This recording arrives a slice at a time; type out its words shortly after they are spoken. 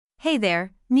Hey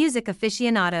there, music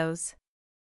aficionados.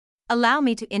 Allow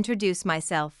me to introduce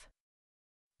myself.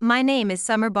 My name is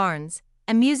Summer Barnes,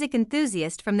 a music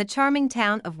enthusiast from the charming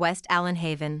town of West Allen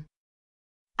Haven.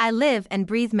 I live and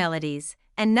breathe melodies,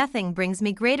 and nothing brings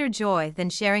me greater joy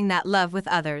than sharing that love with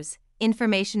others.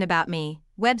 Information about me,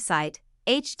 website,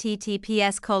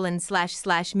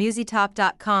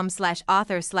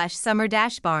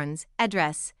 https://musitop.com/author/summer-barnes,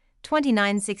 address,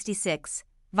 2966,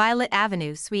 Violet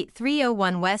Avenue, Suite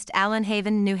 301, West Allen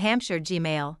Haven, New Hampshire.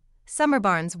 Gmail,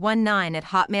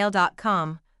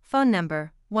 summerbarnes19@hotmail.com, phone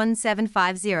number,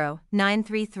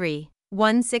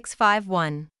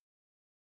 1750-933-1651.